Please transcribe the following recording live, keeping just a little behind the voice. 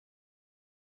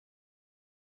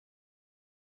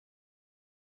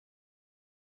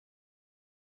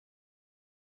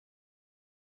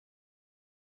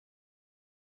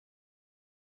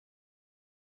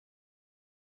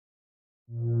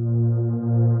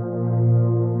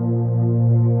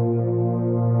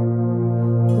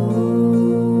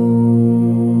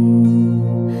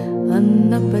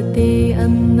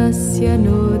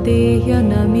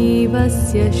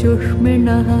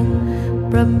śuṣmiṇaḥ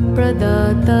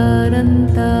pradātāraṃ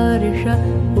tāriṣa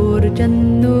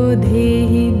ūrjanno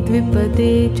dhehi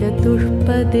dvipade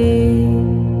catuṣpade.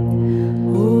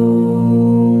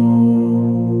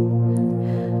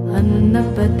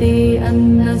 Annapate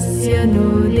annasyano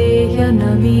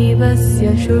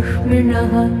dehyanamīvasya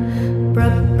śuṣmiṇaḥ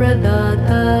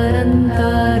pradātāraṃ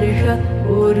tāriṣa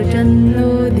ūrjanno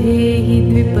dhehi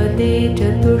dvipade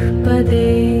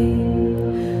catuṣpade.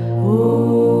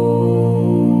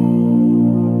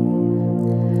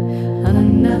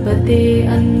 Annapate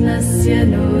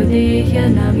annasyano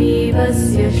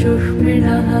dehyanamīvasya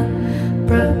śuṣmiṇaḥ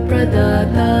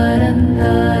pradātāraṃ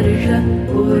tāriṣa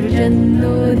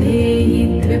ūrjanno dhehi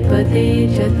dvipade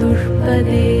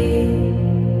catuṣpade.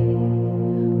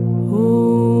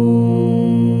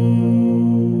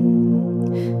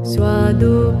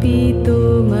 Svādo pīto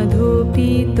madho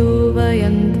pīto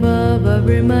vayaṃ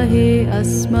vavṛmahe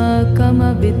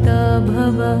asmākamavītā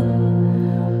bhava.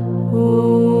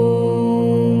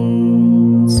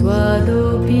 Svādo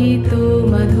pīto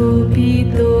madho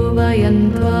pīto vayaṃ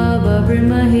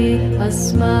vavṛmahe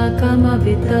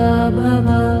asmākamavītā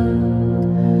bhava.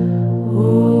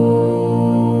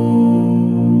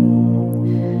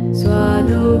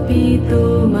 Svādo pīto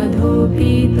madho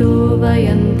pīto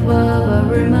vayaṃ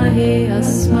vavṛmahe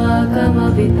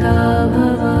asmākamavītā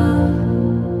bhava.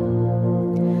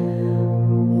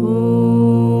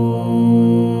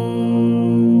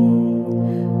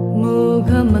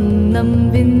 Moghamannam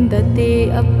vindate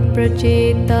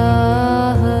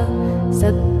apracetāḥ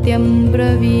satyaṃ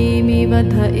bravīmi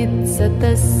vadha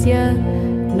itsatasya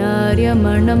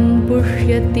nāryamaṇaṃ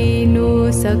puṣyati no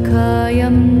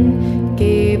sakhayaṃ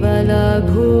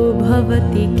kevalagho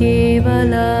bhavati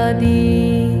kevaladi.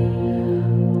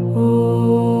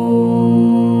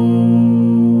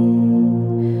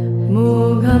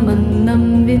 Moghamannam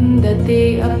vindate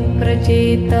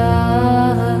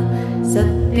apracetāḥ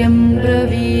satyaṃ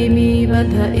bravīmi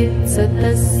vadha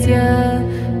itsatasya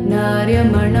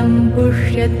nāryamaṇaṃ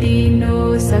puṣyati no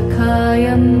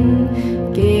sakhayaṃ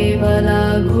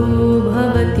kevalagho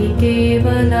bhavati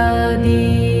kevaladi.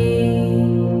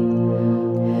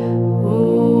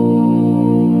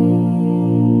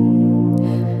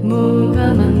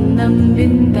 Moghamannam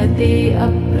vindate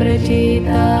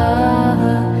apracetāḥ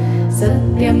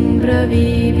satyaṃ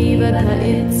bravīmi vadha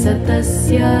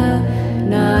itsatasya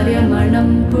nāryamaṇaṃ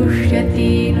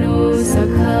puṣyati no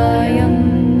sakhayaṃ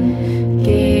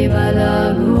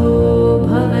kevalagho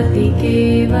bhavati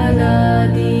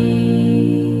kevaladi.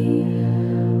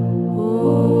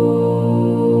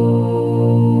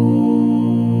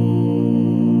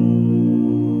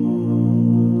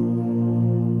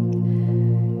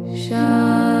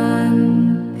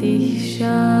 Shanti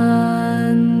Shanti.